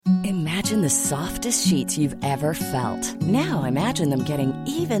Imagine the softest sheets you've ever felt. Now imagine them getting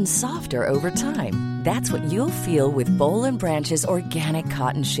even softer over time. That's what you'll feel with Boll & Branch's organic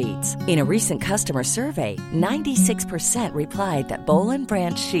cotton sheets. In a recent customer survey, 96% replied that Boll &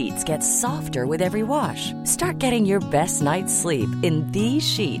 Branch sheets get softer with every wash. Start getting your best night's sleep in these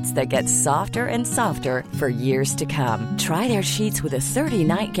sheets that get softer and softer for years to come. Try their sheets with a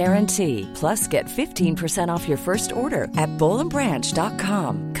 30-night guarantee. Plus, get 15% off your first order at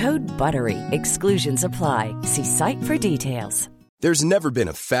bollandbranch.com. Code BUTTERY. Exclusions apply. See site for details. There's never been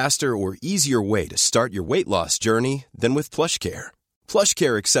a faster or easier way to start your weight loss journey than with PlushCare.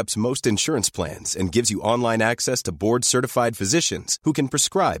 PlushCare accepts most insurance plans and gives you online access to board-certified physicians who can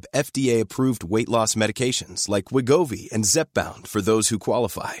prescribe FDA-approved weight loss medications like Wegovy and Zepbound for those who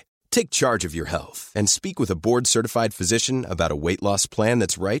qualify. Take charge of your health and speak with a board-certified physician about a weight loss plan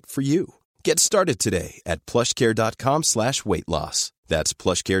that's right for you. Get started today at plushcare.com/weightloss. That's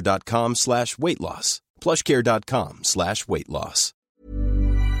plushcare.com/weightloss. plushcare.com/weightloss.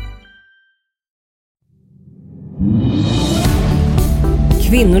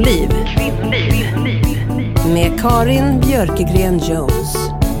 Kvinnoliv med Karin Björkegren Jones.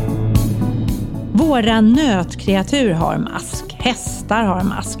 Våra nötkreatur har mask, hästar har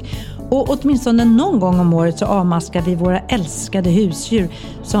mask. Och åtminstone någon gång om året så avmaskar vi våra älskade husdjur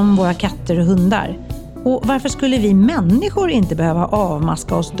som våra katter och hundar. Och varför skulle vi människor inte behöva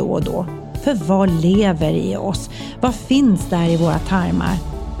avmaska oss då och då? För vad lever i oss? Vad finns där i våra tarmar?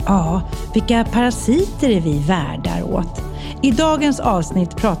 Ja, vilka parasiter är vi värdar åt? I dagens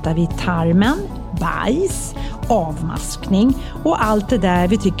avsnitt pratar vi tarmen, bajs, avmaskning och allt det där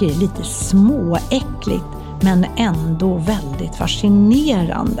vi tycker är lite småäckligt men ändå väldigt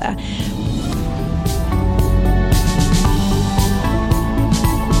fascinerande.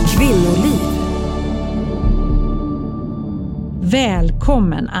 Kvinnoliv.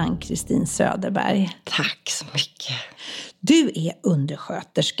 Välkommen Ann-Kristin Söderberg. Tack så mycket. Du är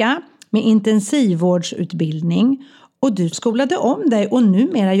undersköterska med intensivvårdsutbildning och du skolade om dig och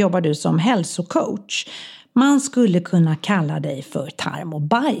numera jobbar du som hälsocoach. Man skulle kunna kalla dig för tarm- och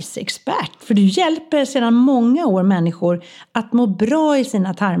bajsexpert för du hjälper sedan många år människor att må bra i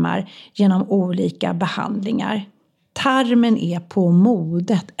sina tarmar genom olika behandlingar. Tarmen är på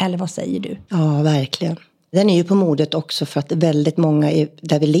modet, eller vad säger du? Ja, verkligen. Den är ju på modet också för att väldigt många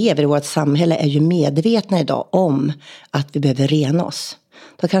där vi lever i vårt samhälle är ju medvetna idag om att vi behöver rena oss.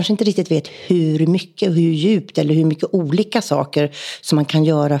 De kanske inte riktigt vet hur mycket och hur djupt eller hur mycket olika saker som man kan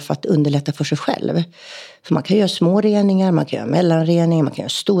göra för att underlätta för sig själv. För man kan göra små reningar, man kan göra mellanreningar, man kan göra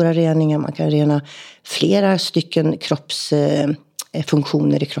stora reningar, man kan rena flera stycken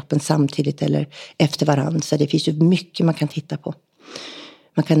kroppsfunktioner i kroppen samtidigt eller efter varandra. Så det finns ju mycket man kan titta på.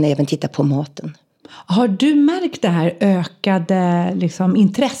 Man kan även titta på maten. Har du märkt det här ökade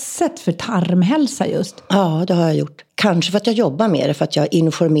intresset för tarmhälsa just? Ja, det har jag gjort. Kanske för att jag jobbar med det, för att jag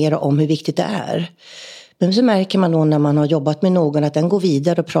informerar om hur viktigt det är. Men så märker man då när man har jobbat med någon att den går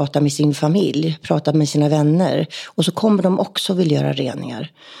vidare och pratar med sin familj, pratar med sina vänner. Och så kommer de också vilja göra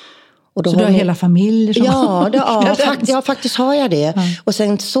reningar. Och då så du har hela familjer som... Ja, faktiskt har jag det. Ja. Och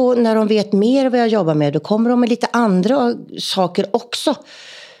sen så när de vet mer vad jag jobbar med, då kommer de med lite andra saker också.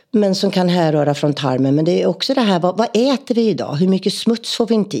 Men som kan härröra från tarmen. Men det är också det här, vad äter vi idag? Hur mycket smuts får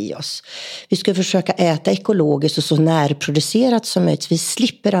vi inte i oss? Vi ska försöka äta ekologiskt och så närproducerat som möjligt. Vi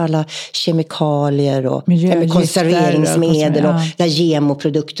slipper alla kemikalier och konserveringsmedel och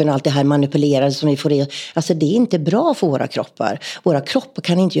GMO-produkter och allt det här manipulerade som vi får i. Alltså det är inte bra för våra kroppar. Våra kroppar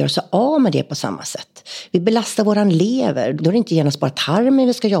kan inte göra sig av med det på samma sätt. Vi belastar våran lever. Då är det inte genast bara tarmen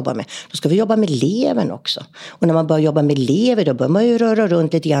vi ska jobba med. Då ska vi jobba med levern också. Och när man börjar jobba med lever, då bör man ju röra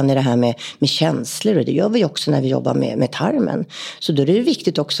runt lite grann i det här med känslor. Och det gör vi också när vi jobbar med tarmen. Så då är det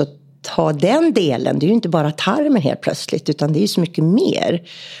viktigt också att ta den delen. Det är ju inte bara tarmen helt plötsligt, utan det är ju så mycket mer.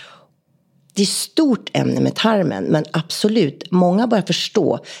 Det är stort ämne med tarmen, men absolut, många börjar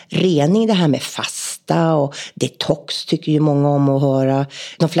förstå rening, det här med fasta och detox tycker ju många om att höra.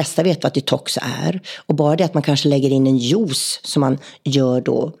 De flesta vet vad detox är, och bara det att man kanske lägger in en juice som man gör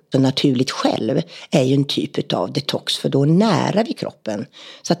då så naturligt själv är ju en typ av detox, för då närar vi kroppen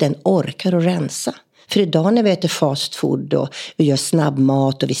så att den orkar att rensa. För idag när vi äter fast food och vi gör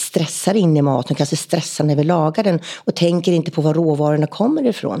snabbmat och vi stressar in i maten, kanske stressar när vi lagar den och tänker inte på var råvarorna kommer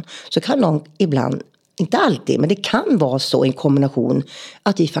ifrån, så kan någon ibland, inte alltid, men det kan vara så i en kombination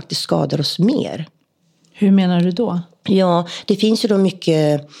att vi faktiskt skadar oss mer. Hur menar du då? Ja, det finns ju då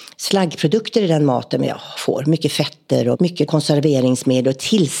mycket slaggprodukter i den maten jag får. Mycket fetter och mycket konserveringsmedel och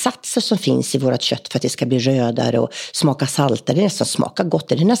tillsatser som finns i vårt kött för att det ska bli rödare och smaka saltare. Det nästan smakar gott,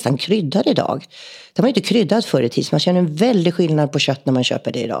 det är nästan kryddad idag. Det var inte kryddad förr i tiden, så man känner en väldig skillnad på kött när man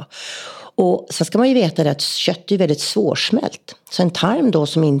köper det idag. Och sen ska man ju veta att kött är väldigt svårsmält. Så en tarm då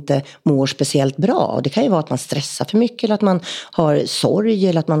som inte mår speciellt bra, det kan ju vara att man stressar för mycket eller att man har sorg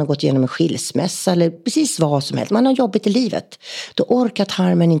eller att man har gått igenom en skilsmässa eller precis vad som helst. Man har jobbigt i livet. Då orkar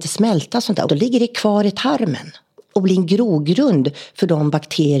tarmen inte smälta sånt där. Och då ligger det kvar i tarmen och blir en grogrund för de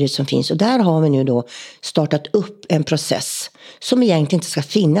bakterier som finns. Och där har vi nu då startat upp en process som egentligen inte ska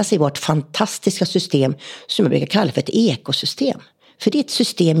finnas i vårt fantastiska system som jag brukar kalla för ett ekosystem. För det är ett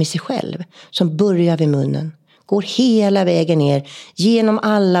system i sig själv som börjar vid munnen, går hela vägen ner genom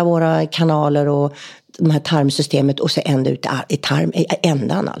alla våra kanaler och de här tarmsystemet och så ända ut i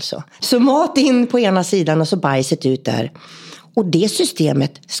ändan alltså. Så mat in på ena sidan och så bajset ut där. Och det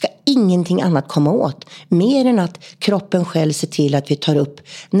systemet ska ingenting annat komma åt. Mer än att kroppen själv ser till att vi tar upp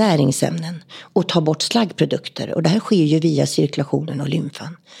näringsämnen och tar bort slaggprodukter. Och det här sker ju via cirkulationen och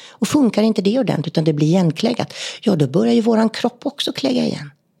lymfan. Och funkar inte det ordentligt utan det blir igenkläggat. Ja, då börjar ju våran kropp också klägga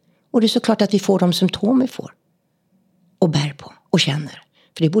igen. Och det är såklart att vi får de symptom vi får. Och bär på och känner.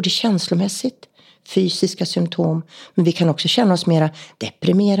 För det är både känslomässigt, fysiska symptom. Men vi kan också känna oss mera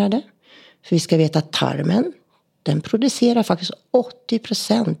deprimerade. För vi ska veta att tarmen, den producerar faktiskt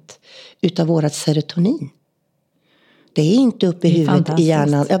 80% utav vårat serotonin. Det är inte uppe i huvudet, i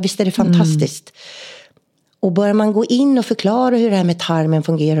hjärnan. Ja, visst är det fantastiskt. Och börjar man gå in och förklara hur det här med tarmen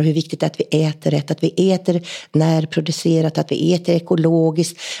fungerar och hur viktigt det är att vi äter rätt, att vi äter närproducerat, att vi äter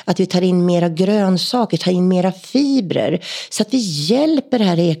ekologiskt, att vi tar in mera grönsaker, tar in mera fibrer så att vi hjälper det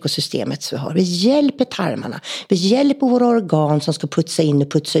här ekosystemet som vi har. Vi hjälper tarmarna, vi hjälper våra organ som ska putsa in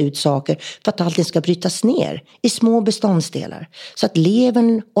och putsa ut saker för att allting ska brytas ner i små beståndsdelar. Så att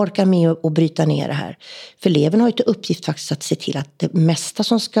levern orkar med att bryta ner det här. För levern har ju till uppgift faktiskt att se till att det mesta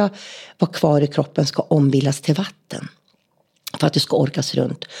som ska vara kvar i kroppen ska ombildas till vatten för att det ska orkas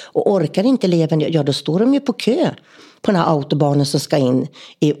runt. Och orkar inte levern, ja då står de ju på kö på den här autobanen som ska in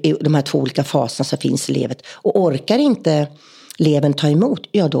i de här två olika faserna som finns i levet. Och orkar inte levern ta emot,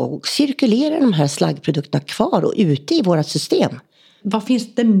 ja då cirkulerar de här slaggprodukterna kvar och ute i vårat system. Vad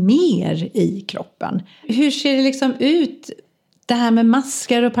finns det mer i kroppen? Hur ser det liksom ut? Det här med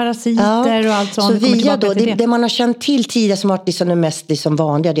maskar och parasiter och allt sånt. Så via då, det man har känt till tidigare som varit liksom det mest liksom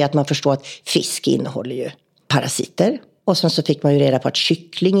vanliga, det är att man förstår att fisk innehåller ju parasiter. Och sen så fick man ju reda på att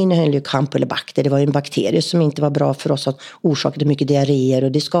kyckling innehöll ju campylobacter. Det var ju en bakterie som inte var bra för oss, att orsakade mycket diarréer.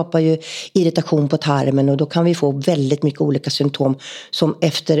 Och det skapar ju irritation på tarmen. Och då kan vi få väldigt mycket olika symptom som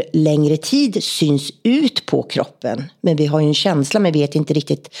efter längre tid syns ut på kroppen. Men vi har ju en känsla, men vet inte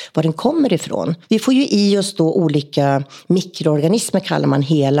riktigt var den kommer ifrån. Vi får ju i oss då olika mikroorganismer, kallar man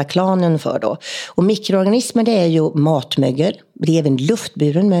hela klanen för då. Och mikroorganismer, det är ju matmögel. Det är även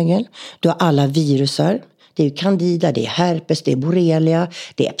luftburen mögel. Du har alla virusar. Det är ju candida, det är herpes, det är borrelia,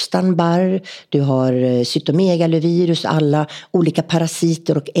 det är Epstein-Barr, du har cytomegalovirus, alla olika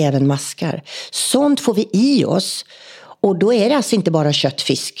parasiter och även maskar. Sånt får vi i oss. Och då är det alltså inte bara kött,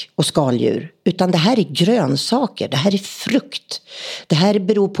 fisk och skaldjur, utan det här är grönsaker, det här är frukt. Det här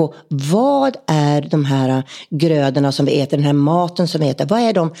beror på vad är de här grödorna som vi äter, den här maten som vi äter.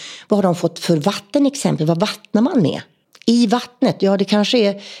 Vad har de fått för vatten exempel? Vad vattnar man med? I vattnet, ja det kanske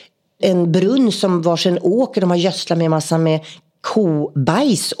är en brunn som var en åker, de har gödslat med massa med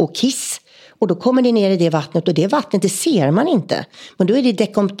kobajs och kiss. Och då kommer det ner i det vattnet och det vattnet det ser man inte. Men då är det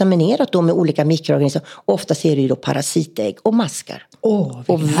dekontaminerat då med olika mikroorganismer. Ofta ser det ju då parasitägg och maskar.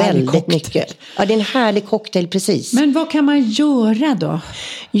 Och väldigt mycket. Ja, det är en härlig cocktail, precis. Men vad kan man göra då?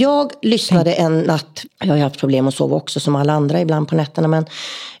 Jag lyssnade en natt. Jag har haft problem att sova också som alla andra ibland på nätterna. Men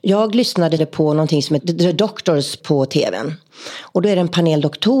jag lyssnade på någonting som heter The Doctors på tvn. Och då är det en panel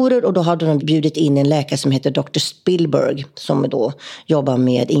doktorer och då hade de bjudit in en läkare som heter Dr. Spielberg som då jobbar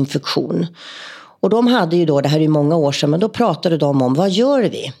med infektion. Och de hade ju då, det här är ju många år sedan, men då pratade de om vad gör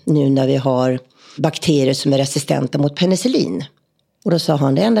vi nu när vi har bakterier som är resistenta mot penicillin. Och då sa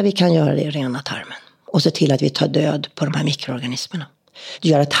han, det enda vi kan göra är att rena tarmen och se till att vi tar död på de här mikroorganismerna.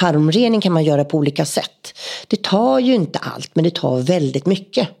 Göra tarmrening kan man göra på olika sätt. Det tar ju inte allt, men det tar väldigt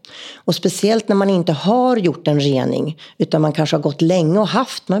mycket. Och speciellt när man inte har gjort en rening, utan man kanske har gått länge och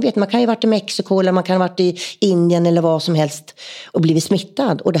haft. Man kan ju ha varit i Mexiko eller man kan ha varit i Indien eller vad som helst och blivit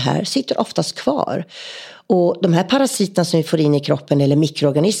smittad. Och det här sitter oftast kvar. Och de här parasiterna som vi får in i kroppen, eller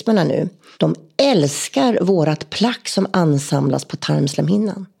mikroorganismerna nu, de älskar vårat plack som ansamlas på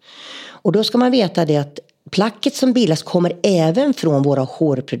tarmslemhinnan. Och då ska man veta det att placket som bildas kommer även från våra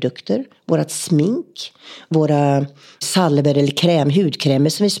hårprodukter, vårat smink, våra salver eller hudkrämer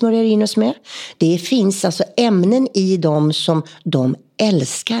som vi smörjer in oss med. Det finns alltså ämnen i dem som de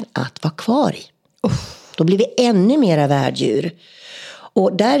älskar att vara kvar i. Då blir vi ännu mera värddjur.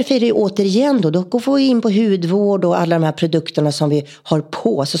 Och därför är det återigen då får vi in på hudvård och alla de här produkterna som vi har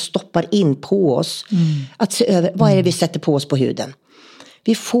på oss och stoppar in på oss. Att se över, vad är det vi sätter på oss på huden?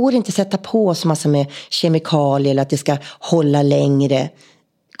 Vi får inte sätta på oss massa med kemikalier eller att det ska hålla längre,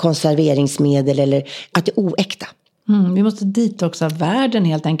 konserveringsmedel eller att det är oäkta. Vi måste detoxa världen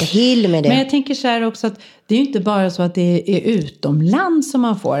helt enkelt. Till med det. Men jag tänker så här också att det är ju inte bara så att det är utomlands som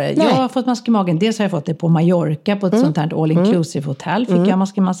man får det. Nej. Jag har fått mask i magen. Dels har jag fått det på Mallorca på ett sånt här all-inclusive hotell. Fick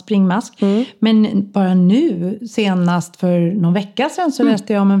jag springmask. Men bara nu, senast för någon vecka sedan så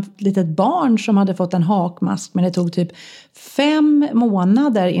läste jag om ett litet barn som hade fått en hakmask. Men det tog typ 5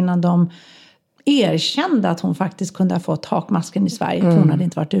 månader innan de erkände att hon faktiskt kunde ha fått hakmasken i Sverige. Hon hade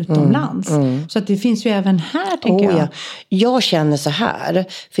inte varit utomlands. Så att det finns ju även här, tänker jag. Ja. Jag känner så här,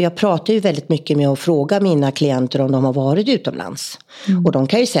 för jag pratar ju väldigt mycket med att fråga mina klienter om de har varit utomlands. Och de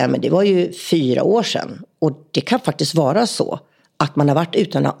kan ju säga, men det var ju 4 år sedan. Och det kan faktiskt vara så att man har varit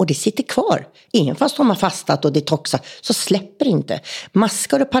utomlands och det sitter kvar. Även fast de har fastat och detoxat så släpper inte.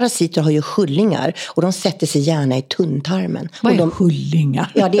 Maskar och parasiter har ju skyllingar och de sätter sig gärna i tunntarmen. Vad är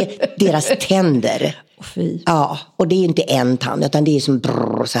skyllingar? Ja, det är deras tänder. Ja, och det är inte en tand utan det är som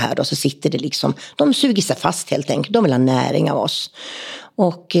så här och så sitter det liksom. De suger sig fast helt enkelt. De vill ha näring av oss.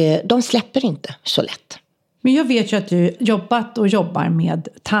 Och de släpper inte så lätt. Men jag vet ju att du jobbat och jobbar med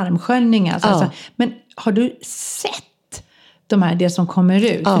tarmsköljningar. Alltså, men har du sett det som kommer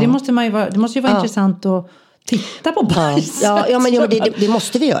ut? För det måste ju vara intressant att titta på bajs. Ja, men det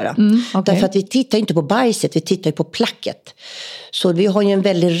måste vi göra. Okay. Därför att vi tittar inte på bajset, vi tittar på placket. Så vi har ju en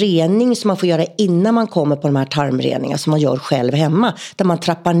väldig rening som man får göra innan man kommer på de här tarmreningarna som man gör själv hemma. Där man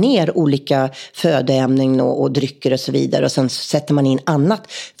trappar ner olika födoämnen och drycker och så vidare. Och sen sätter man in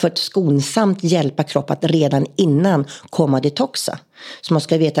annat för att skonsamt hjälpa kroppen att redan innan komma detoxa. Så man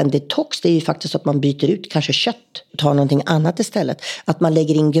ska veta en detox, det är ju faktiskt att man byter ut kanske kött. Tar någonting annat istället. Att man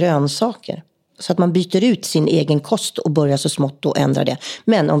lägger in grönsaker. Så att man byter ut sin egen kost och börjar så smått att ändra det.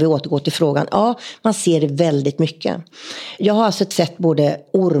 Men om vi återgår till frågan. Ja, man ser väldigt mycket. Jag har alltså sett både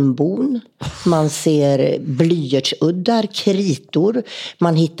ormbon. Man ser blyertsuddar, kritor.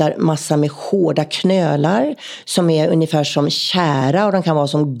 Man hittar massa med hårda knölar. Som är ungefär som kära och de kan vara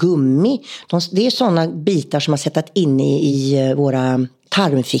som gummi. Det är sådana bitar som man sättat in i våra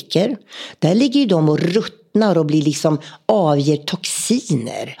tarmfickor. Där ligger ju de och ruttnar och blir liksom avger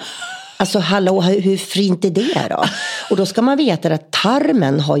toxiner. Alltså hallå, hur fint är det då? Och då ska man veta att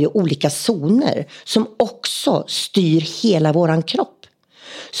tarmen har ju olika zoner som också styr hela våran kropp.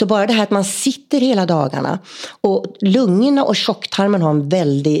 Så bara det här att man sitter hela dagarna och lungorna och tjocktarmen har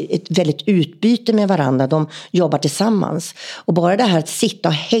ett väldigt utbyte med varandra. De jobbar tillsammans. Och bara det här att sitta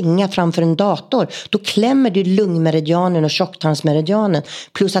och hänga framför en dator, då klämmer du lungmeridianen och tjocktarmsmeridianen.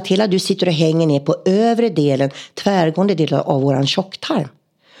 Plus att hela du sitter och hänger ner på övre delen, tvärgående delen av våran tjocktarm.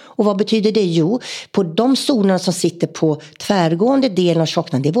 Och vad betyder det? Jo, på de zonerna som sitter på tvärgående delen av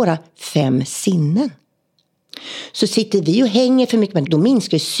tjocktarmen, det är våra 5 sinnen. Så sitter vi och hänger för mycket, men då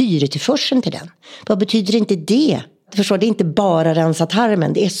minskar syretillförseln till den. Vad betyder inte det? Förstår, det är inte bara rensa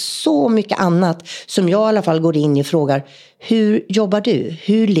tarmen. Det är så mycket annat som jag i alla fall går in och frågar. Hur jobbar du?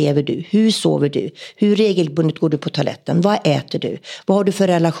 Hur lever du? Hur sover du? Hur regelbundet går du på toaletten? Vad äter du? Vad har du för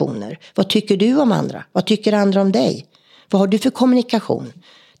relationer? Vad tycker du om andra? Vad tycker andra om dig? Vad har du för kommunikation?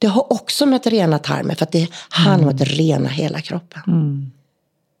 Det har också med att rena tarmen, för att det handlar om att rena hela kroppen.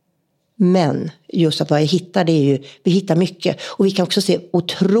 Men just att vad jag hittar, det är ju, vi hittar mycket. Och vi kan också se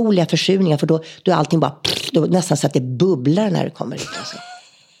otroliga försurningar, för då är allting bara då nästan så att det bubblar när det kommer ut. Alltså.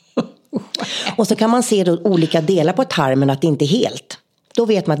 Och så kan man se då olika delar på tarmen att det inte är helt. Då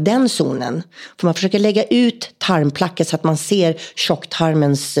vet man att den zonen, för man försöker lägga ut tarmplacket så att man ser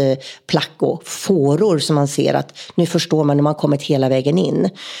tjocktarmens plack och fåror, som man ser att nu förstår man när man kommit hela vägen in.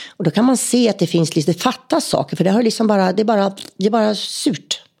 Och då kan man se att det finns lite fattas saker, för det har liksom det är bara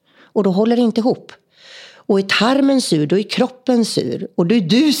surt. Och då håller det inte ihop. Och är tarmen sur, då är kroppen sur. Och då är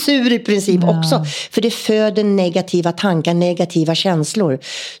du sur i princip också. För det föder negativa tankar, negativa känslor.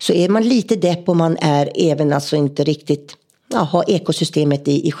 Så är man lite depp och man är även alltså inte riktigt ha ekosystemet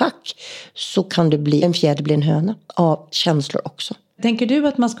i schack, så kan det bli en fjäder, bli en höna av känslor också. Tänker du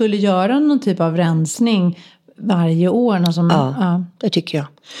att man skulle göra någon typ av rensning varje år? Ja, det tycker jag.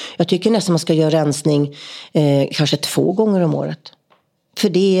 Jag tycker nästan man ska göra rensning kanske 2 gånger om året. För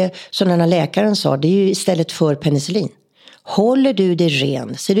det, som den här läkaren sa, det är ju istället för penicillin. Håller du det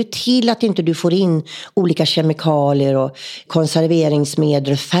ren? Ser du till att inte du får in olika kemikalier och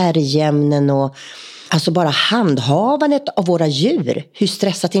konserveringsmedel, färgämnen och alltså bara handhavandet av våra djur. Hur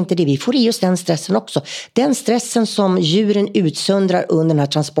stressat inte det? Vi får i oss den stressen också. Den stressen som djuren utsöndrar under den här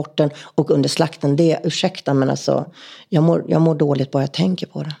transporten och under slakten. Det är, ursäkta men alltså, jag mår dåligt bara jag tänker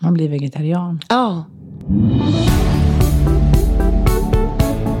på det. Man blir vegetarian. Ja.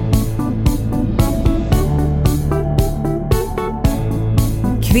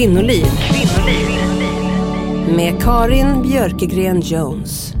 Kvinnoliv. Med Karin Björkegren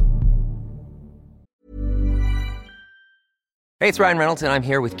Jones. Hey, it's Ryan Reynolds, and I'm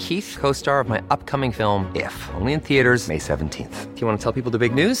here with Keith, co-star of my upcoming film, If, only in theaters May 17th. Do you want to tell people the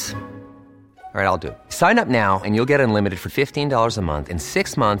big news? All right, I'll do it. Sign up now and you'll get unlimited for $15 a month and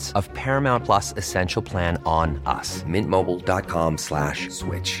 6 months of Paramount Plus Essential Plan on us.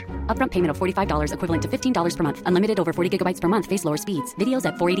 MintMobile.com/switch. Upfront payment of $45 equivalent to $15 per month. Unlimited over 40 gigabytes per month. Face lower speeds. Videos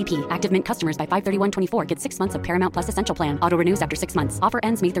at 480p. Active Mint customers by 531.24 get 6 months of Paramount Plus Essential Plan. Auto renews after 6 months. Offer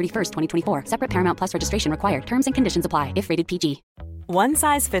ends May 31st, 2024. Separate Paramount Plus registration required. Terms and conditions apply if rated PG. One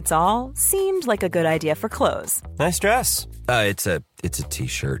size fits all seemed like a good idea for clothes. Nice dress. It's a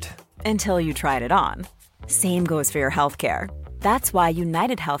t-shirt. Until you tried it on. Same goes for your healthcare. That's why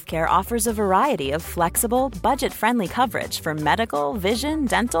United Healthcare offers a variety of flexible, budget-friendly coverage for medical, vision,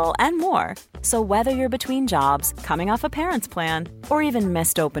 dental, and more. So whether you're between jobs, coming off a parent's plan, or even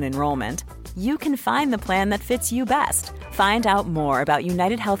missed open enrollment, you can find the plan that fits you best. Find out more about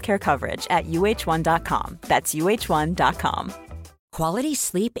United Healthcare coverage at uh1.com. That's uh1.com. Quality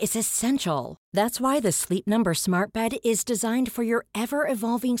sleep is essential. That's why the Sleep Number Smart Bed is designed for your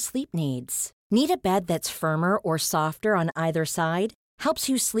ever-evolving sleep needs. Need a bed that's firmer or softer on either side? Helps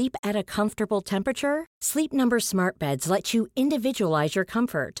you sleep at a comfortable temperature? Sleep Number Smart Beds let you individualize your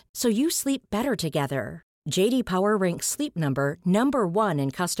comfort, so you sleep better together. J.D. Power ranks Sleep Number #1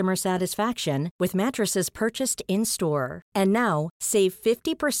 in customer satisfaction with mattresses purchased in-store. And now, save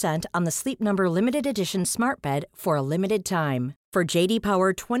 50% on the Sleep Number Limited Edition Smart Bed for a limited time. For J.D.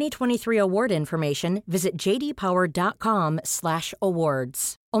 Power 2023 award information, visit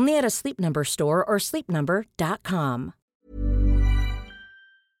jdpower.com/awards. Only at a Sleep Number store or sleepnumber.com.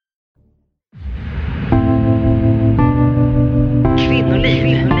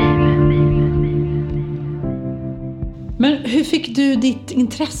 Men hur fick du ditt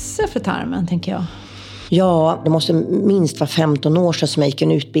intresse för tarmen, tänker jag? Ja, det måste minst vara 15 år sedan som jag gick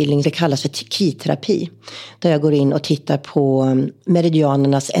en utbildning. Det kallas för ki-terapi. Där jag går in och tittar på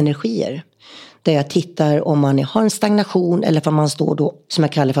meridianernas energier. Där jag tittar om man har en stagnation eller om man står då, som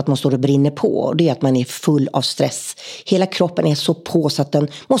jag kallar för att man står och brinner på. Och det är att man är full av stress. Hela kroppen är så på så att den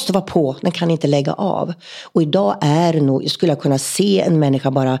måste vara på. Den kan inte lägga av. Och idag är det nog, skulle jag kunna se en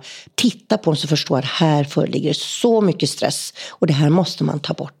människa bara titta på den så förstår att här föreligger så mycket stress. Och det här måste man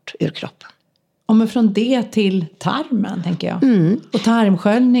ta bort ur kroppen. Och men från det till tarmen, tänker jag. Och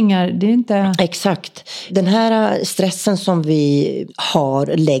tarmsköljningar, det är inte... Exakt. Den här stressen som vi har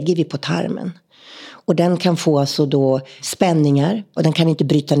lägger vi på tarmen. Och den kan få alltså då spänningar. Och den kan inte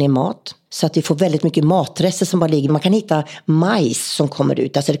bryta ner mat. Så att vi får väldigt mycket matrester som bara ligger. Man kan hitta majs som kommer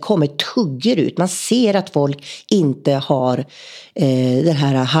ut. Alltså det kommer tugger ut. Man ser att folk inte har den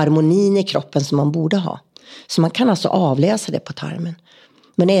här harmonin i kroppen som man borde ha. Så man kan alltså avläsa det på tarmen.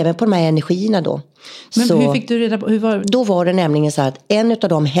 Men även på de här energierna då. Men så, hur fick du reda på? Då var det nämligen så att en av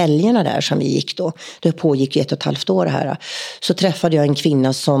de helgerna där som vi gick då. Det pågick ju 1,5 år här. Så träffade jag en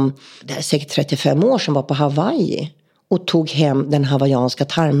kvinna som, det är säkert 35 år, som var på Hawaii. Och tog hem den hawaiianska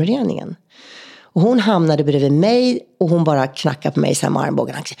tarmreningen. Och hon hamnade bredvid mig och hon bara knackade på mig så här med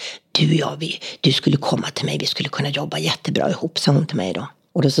armbågen. Du skulle komma till mig, vi skulle kunna jobba jättebra ihop, sa hon till mig då.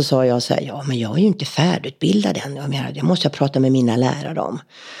 Och då så sa jag så här, ja men jag är ju inte färdigutbildad än. Jag måste prata med mina lärare om.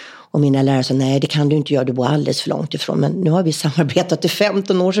 Och mina lärare sa, nej det kan du inte göra, du bor alldeles för långt ifrån. Men nu har vi samarbetat i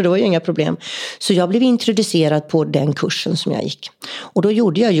 15 år så det var ju inga problem. Så jag blev introducerad på den kursen som jag gick. Och då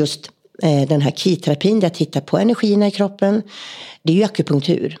gjorde jag just den här ki-terapin där jag tittar på energierna i kroppen. Det är ju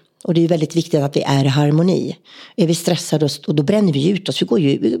akupunktur. Och det är ju väldigt viktigt att vi är i harmoni. Är vi stressade och då bränner vi ut oss.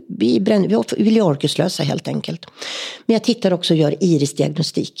 Vi blir orkeslösa helt enkelt. Men jag tittar också och gör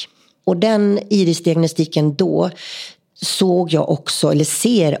irisdiagnostik. Och den irisdiagnostiken då såg jag också, eller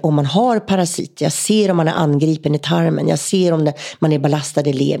ser om man har parasiter. Jag ser om man är angripen i tarmen. Jag ser om man är belastad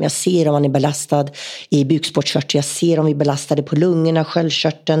i levern. Jag ser om man är belastad i bukspottkörteln. Jag ser om vi är belastade på lungorna,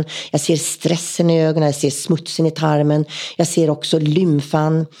 sköldkörteln. Jag ser stressen i ögonen. Jag ser smutsen i tarmen. Jag ser också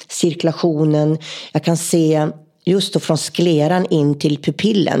lymfan, cirkulationen. Jag kan se just då från skleran in till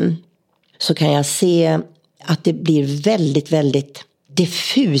pupillen. Så kan jag se att det blir väldigt, väldigt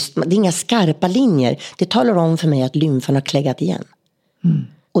diffust, det är inga skarpa linjer. Det talar om för mig att lymfan har kläggat igen.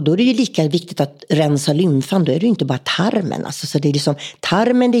 Och då är det ju lika viktigt att rensa lymfan. Då är det ju inte bara tarmen. Alltså, så det är liksom,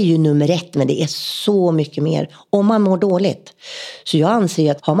 tarmen det är ju nummer 1, men det är så mycket mer om man mår dåligt. Så jag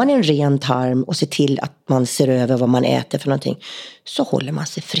anser att har man en ren tarm och ser till att man ser över vad man äter för någonting, så håller man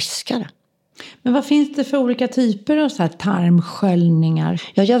sig friskare. Men vad finns det för olika typer av så här tarmsköljningar?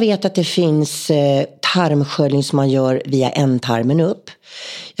 Ja, jag vet att det finns tarmsköljning som man gör via ändtarmen upp.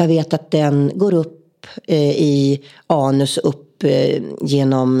 Jag vet att den går upp i anus, upp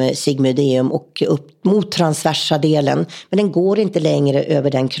genom sigmoideum och upp mot transversa delen. Men den går inte längre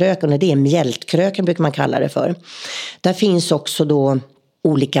över den kröken, och det är mjältkröken brukar man kalla det för. Där finns också då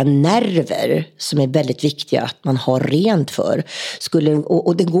olika nerver som är väldigt viktiga att man har rent för.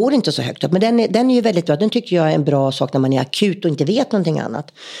 Och det går inte så högt upp, men den är ju väldigt bra. Den tycker jag är en bra sak när man är akut och inte vet någonting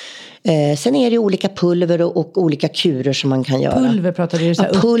annat. Sen är det olika pulver och olika kurer som man kan göra. Pulver pratar du så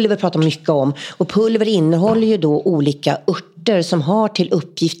här. Ja, pulver pratar man mycket om. Och pulver innehåller ju då olika örter som har till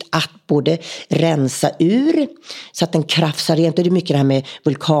uppgift att både rensa ur så att den krafsar rent. Det är mycket det här med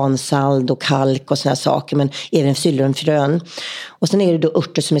vulkansald och kalk och såna här saker, men även syrenfrön. Och sen är det då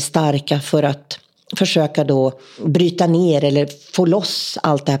örter som är starka för att försöka då bryta ner eller få loss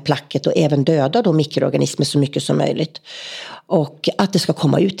allt det här placket och även döda då mikroorganismer så mycket som möjligt. Och att det ska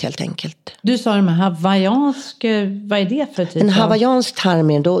komma ut helt enkelt. Du sa det med hawaiiansk, vad är det för typ? En hawaiiansk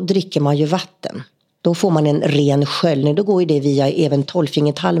tarmring, då dricker man ju vatten. Då får man en ren sköljning. Då går ju det via även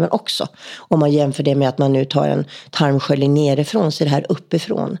 12-fingertarmen också. Om man jämför det med att man nu tar en tarmsköljning nerifrån, så är det här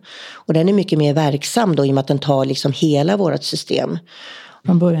uppifrån. Och den är mycket mer verksam då i och med att den tar liksom hela vårt system.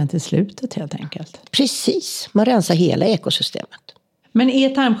 Från början till slutet helt enkelt. Precis, man rensar hela ekosystemet. Men är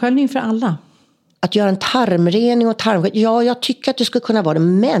tarmsköljning för alla? Att göra en tarmrening och tarmsköljning, ja, jag tycker att det skulle kunna vara det,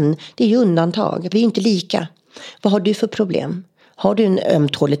 men det är ju undantag. Vi är inte lika. Vad har du för problem? Har du en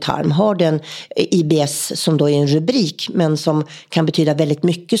ömtålig tarm? Har du en IBS som då är en rubrik men som kan betyda väldigt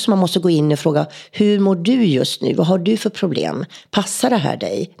mycket, så man måste gå in och fråga, hur mår du just nu? Vad har du för problem? Passar det här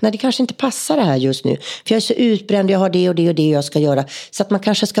dig? Nej, det kanske inte passar det här just nu. För jag är så utbränd, jag har det och det och det jag ska göra. Så att man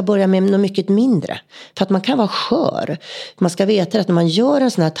kanske ska börja med något mycket mindre. För att man kan vara skör. Man ska veta att när man gör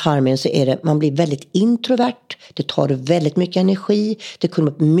en sån här tarmning så är det, man blir väldigt introvert. Det tar väldigt mycket energi. Det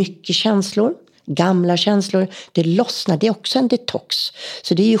kommer upp mycket känslor. Gamla känslor, det lossnar, det är också en detox.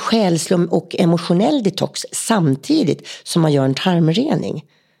 Så det är ju själslig och emotionell detox samtidigt som man gör en tarmrening.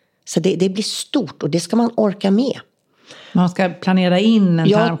 Så det blir stort och det ska man orka med. Man ska planera in en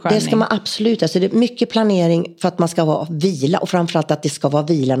tarmsköljning. Ja, det ska man absolut. Alltså det är mycket planering för att man ska vara vila, och framförallt att det ska vara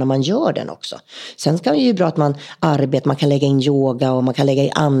vila när man gör den också. Sen ska det ju bra att man arbetar, man kan lägga in yoga och man kan lägga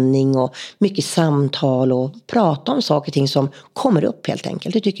in andning och mycket samtal och prata om saker och ting som kommer upp helt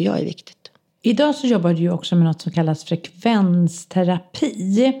enkelt. Det tycker jag är viktigt. Idag så jobbar du ju också med något som kallas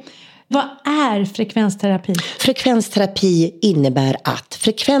frekvensterapi. Vad är frekvensterapi? Frekvensterapi innebär att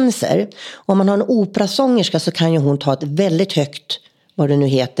frekvenser, om man har en operasångerska så kan ju hon ta ett väldigt högt, vad det nu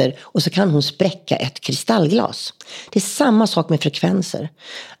heter, och så kan hon spräcka ett kristallglas. Det är samma sak med frekvenser.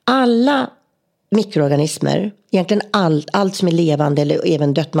 Alla mikroorganismer, egentligen allt som är levande eller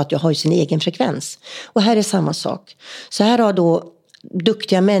även dött material, har ju sin egen frekvens. Och här är samma sak. Så här har då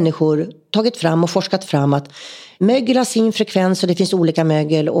duktiga människor tagit fram och forskat fram att mögel har sin frekvens, och det finns olika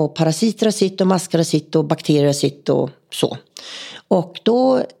mögel, och parasiter har sitt och maskar har sitt och bakterier har sitt och så. Och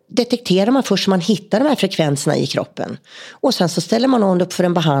då detekterar man först, man hittar de här frekvenserna i kroppen. Och sen så ställer man om upp för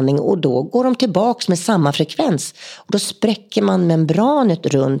en behandling, och då går de tillbaks med samma frekvens. Och då spräcker man membranet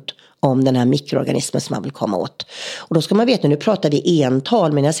runt om den här mikroorganismen som man vill komma åt. Och då ska man veta, nu pratar vi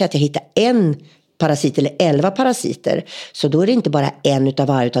ental, men jag säger att jag hittar en parasit eller 11 parasiter, så då är det inte bara en utav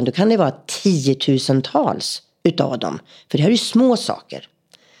varje, utan då kan det vara 10-tusentals utav dem. För det här är ju små saker.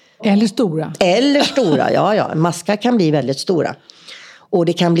 Eller stora. Eller stora, ja. Maskar kan bli väldigt stora. Och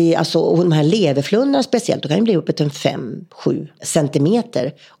det kan bli, alltså, och de här leverflundorna speciellt, då kan det bli uppåt en 5-7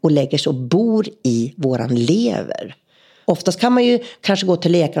 centimeter och lägger sig och bor i våran lever. Oftast kan man ju kanske gå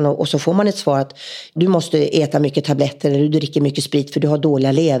till läkaren och så får man ett svar att du måste äta mycket tabletter eller du dricker mycket sprit för du har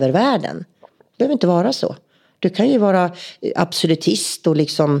dåliga levervärden. Det behöver inte vara så. Du kan ju vara absolutist och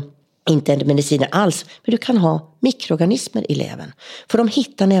liksom inte en mediciner alls, men du kan ha mikroorganismer i levern. För de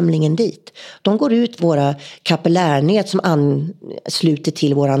hittar nämligen dit. De går ut våra kapillärnät som ansluter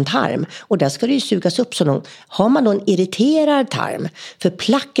till våran tarm, och där ska det ju sugas upp. Så har man då en irriterad tarm, för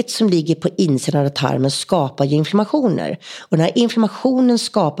placket som ligger på insidan av tarmen skapar ju inflammationer. Och den här inflammationen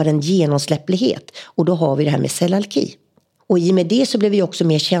skapar en genomsläpplighet, och då har vi det här med cellalki. Och i och med det så blir vi också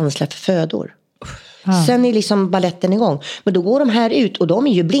mer känsliga för födor. Sen är liksom balletten igång. Men då går de här ut och de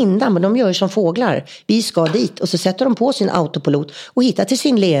är ju blinda, men de gör ju som fåglar. Vi ska dit och så sätter de på sin autopilot och hittar till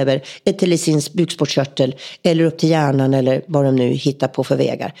sin lever, till sin bukspottkörtel eller upp till hjärnan eller vad de nu hittar på för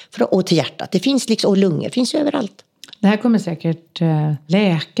vägar. Och till hjärtat. Det finns liksom, och lungor, det finns överallt. Det här kommer säkert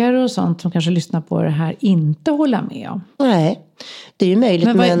läkare och sånt som kanske lyssnar på det här inte hålla med om. Nej, det är ju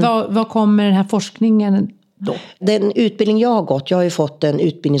möjligt. Men vad kommer den här forskningen då? Den utbildning jag har gått, jag har ju fått en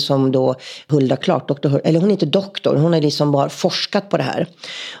utbildning som då Hulda Clark, eller hon är inte doktor, hon har liksom bara forskat på det här.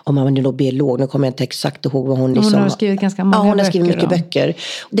 Om man är då biolog, nu kommer jag inte exakt ihåg vad hon liksom... Hon har skrivit ganska många böcker. Ja, hon har skrivit mycket böcker.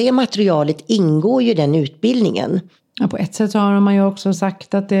 Det materialet ingår ju i den utbildningen. Ja, på ett sätt så har man ju också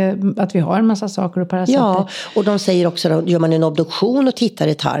sagt att vi har en massa saker att parasiter. Ja, och de säger också att gör man en obduktion och tittar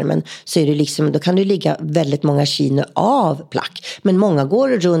i tarmen så är det liksom, då kan det ligga väldigt många kilo av plack. Men många går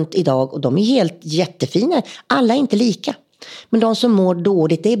runt idag och de är helt jättefina. Alla är inte lika. Men de som mår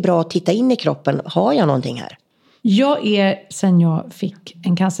dåligt, det är bra att titta in i kroppen. Har jag någonting här? Jag är, sen jag fick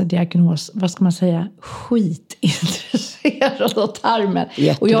en cancerdiagnos, vad ska man säga, skitintresserad av tarmen.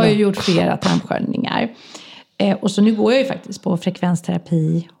 Jättebra. Och jag har ju gjort flera tarmsköljningar. Och så nu går jag ju faktiskt på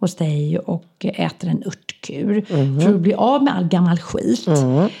frekvensterapi hos dig och äter en örtkur för att bli av med all gammal skit.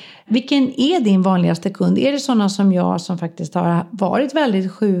 Vilken är din vanligaste kund? Är det sådana som jag som faktiskt har varit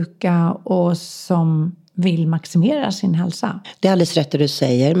väldigt sjuka och som vill maximera sin hälsa? Det är alldeles rätt det du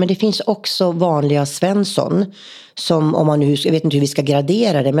säger, men det finns också vanliga Svensson som, om man nu, jag vet inte hur vi ska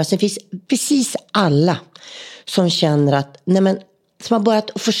gradera det, men sen finns precis alla som känner att nej men, som har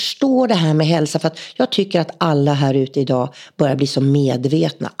börjat förstå det här med hälsa, för att jag tycker att alla här ute idag börjar bli så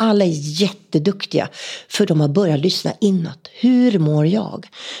medvetna. Alla är jätteduktiga för de har börjat lyssna inåt. Hur mår jag?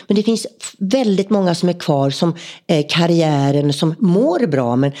 Men det finns väldigt många som är kvar som karriären som mår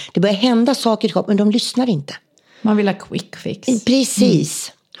bra, men det börjar hända saker i kroppen, men de lyssnar inte. Man vill ha quick fix.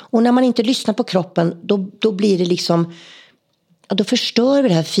 Precis. Och när man inte lyssnar på kroppen då blir det liksom... Då förstör vi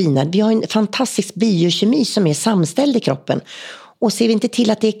det här fina. Vi har en fantastisk biokemi som är samställd i kroppen. Och ser vi inte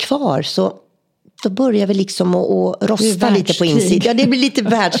till att det är kvar så då börjar vi liksom att rosta lite på insidan. Ja, det blir lite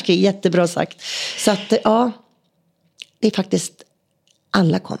världskrig, jättebra sagt. Så att ja, det är faktiskt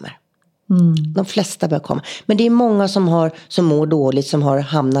alla kommer. De flesta bör komma. Men det är många som mår dåligt, som har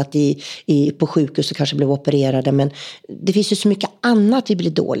hamnat på sjukhus och kanske blev opererade. Men det finns ju så mycket annat vi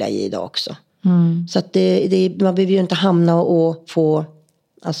blir dåliga i idag också. Så att man behöver ju inte hamna och få...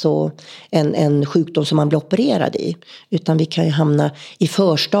 Alltså en sjukdom som man blir opererad i. Utan vi kan ju hamna i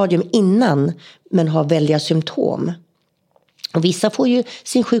förstadium innan men ha välja symptom. Och vissa får ju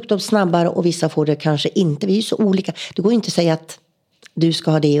sin sjukdom snabbare och vissa får det kanske inte. Vi är ju så olika. Det går ju inte att säga att du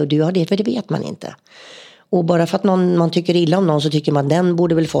ska ha det och du har det, för det vet man inte. Och bara för att man tycker illa om någon så tycker man den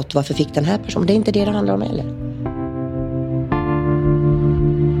borde väl fått, varför fick den här personen? Det är inte det handlar om heller.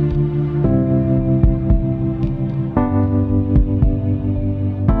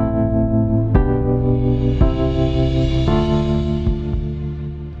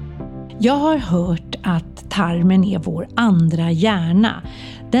 Jag har hört att tarmen är vår andra hjärna.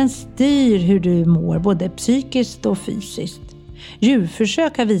 Den styr hur du mår både psykiskt och fysiskt.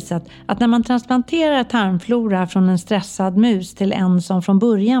 Djurförsök har visat att när man transplanterar tarmflora från en stressad mus till en som från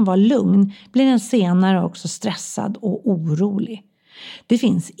början var lugn blir den senare också stressad och orolig. Det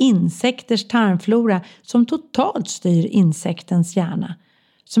finns insekters tarmflora som totalt styr insektens hjärna.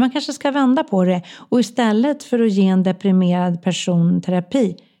 Så man kanske ska vända på det och istället för att ge en deprimerad person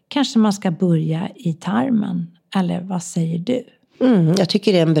terapi kanske man ska börja i tarmen. Eller vad säger du? Jag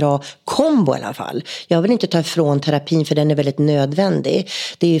tycker det är en bra kombo i alla fall. Jag vill inte ta ifrån terapin för den är väldigt nödvändig.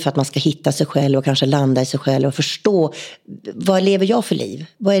 Det är ju för att man ska hitta sig själv och kanske landa i sig själv och förstå vad lever jag för liv?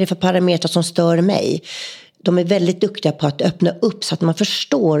 Vad är det för parametrar som stör mig? De är väldigt duktiga på att öppna upp så att man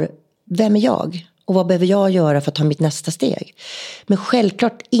förstår vem är jag? Och vad behöver jag göra för att ta mitt nästa steg? Men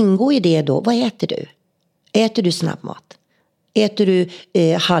självklart ingår i det då, vad äter du? Äter du snabbmat? Äter du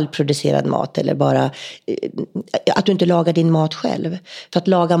halvproducerad mat eller bara att du inte lagar din mat själv? För att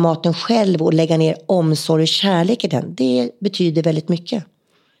laga maten själv och lägga ner omsorg och kärlek i den, det betyder väldigt mycket.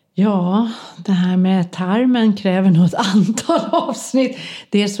 Ja, det här med tarmen kräver nog ett antal avsnitt.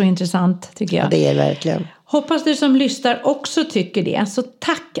 Det är så intressant tycker jag. Ja, det är verkligen. Hoppas du som lyssnar också tycker det. Så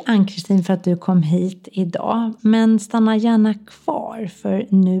tack Ann-Kristin för att du kom hit idag. Men stanna gärna kvar för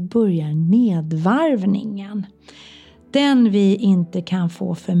nu börjar nedvarvningen. Den vi inte kan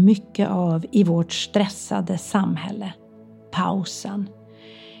få för mycket av i vårt stressade samhälle. Pausen.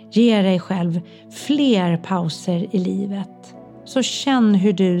 Ge dig själv fler pauser i livet. Så känn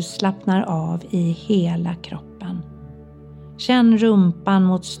hur du slappnar av i hela kroppen. Känn rumpan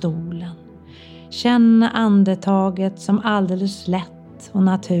mot stolen. Känn andetaget som alldeles lätt och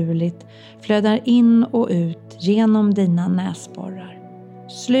naturligt flödar in och ut genom dina näsborrar.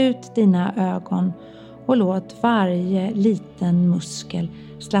 Slut dina ögon och låt varje liten muskel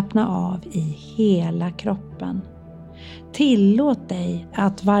slappna av i hela kroppen. Tillåt dig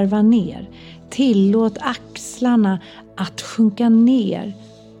att varva ner. Tillåt axlarna att sjunka ner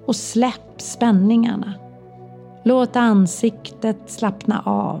och släpp spänningarna. Låt ansiktet slappna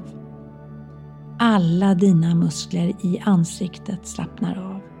av. Alla dina muskler i ansiktet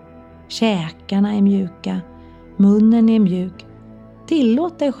slappnar av. Käkarna är mjuka, munnen är mjuk.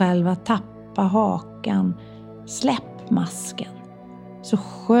 Tillåt dig själv att tappa hakan. Släpp masken. Så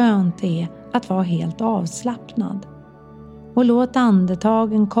skönt det är att vara helt avslappnad. Och låt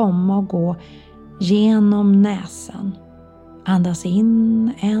andetagen komma och gå genom näsan. Andas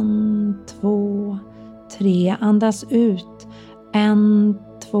in 1, 2, 3. Andas ut 1,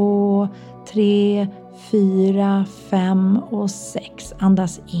 2, 3, 4, 5 och 6.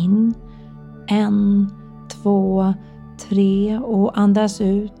 Andas in 1, 2, 3 och andas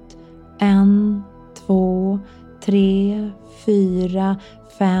ut 1, 2, 3, 4,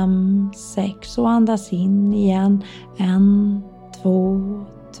 5, 6 och andas in igen 1, 2,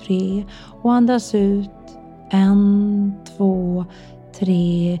 3 och andas ut 1, 2,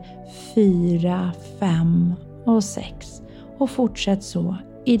 3, 4, 5 och 6 och fortsätt så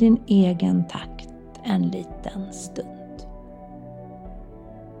i din egen takt en liten stund.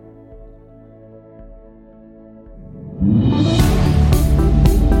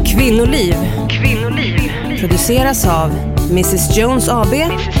 Kvinnoliv. Produceras av Mrs Jones AB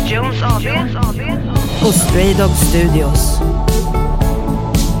och Stray Dog Studios.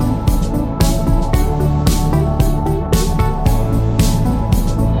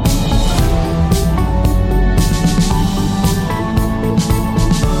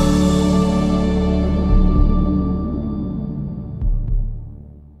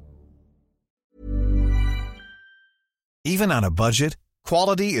 Even on a budget,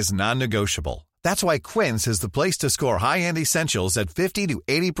 quality is non-negotiable. That's why Quince is the place to score high-end essentials at 50 to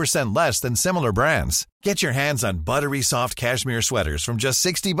 80% less than similar brands. Get your hands on buttery soft cashmere sweaters from just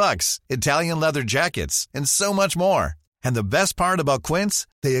 $60, Italian leather jackets, and so much more. And the best part about Quince,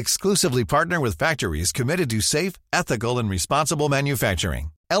 they exclusively partner with factories committed to safe, ethical, and responsible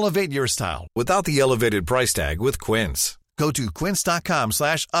manufacturing. Elevate your style without the elevated price tag with Quince. Go to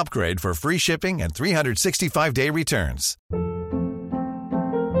quince.com/upgrade for free shipping and 365-day returns.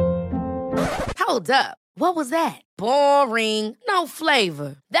 Hold up. What was that? Boring. No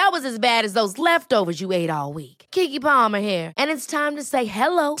flavor. That was as bad as those leftovers you ate all week. Keke Palmer here, and it's time to say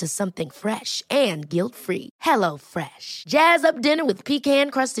hello to something fresh and guilt-free. Hello Fresh. Jazz up dinner with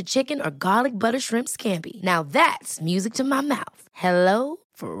pecan-crusted chicken or garlic butter shrimp scampi. Now that's music to my mouth. Hello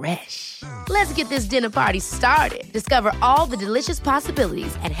Fresh. Let's get this dinner party started. Discover all the delicious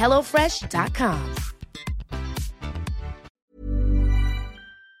possibilities at hellofresh.com.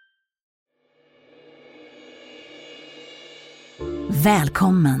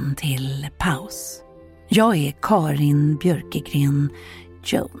 Välkommen till paus. Jag är Karin Björkegren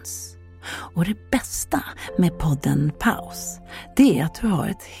Jones. Och det bästa med podden Paus, det är att du har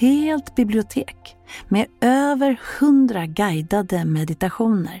ett helt bibliotek med över 100 guidade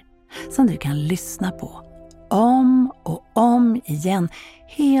meditationer som du kan lyssna på om och om igen,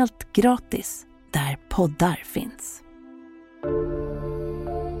 helt gratis, där poddar finns.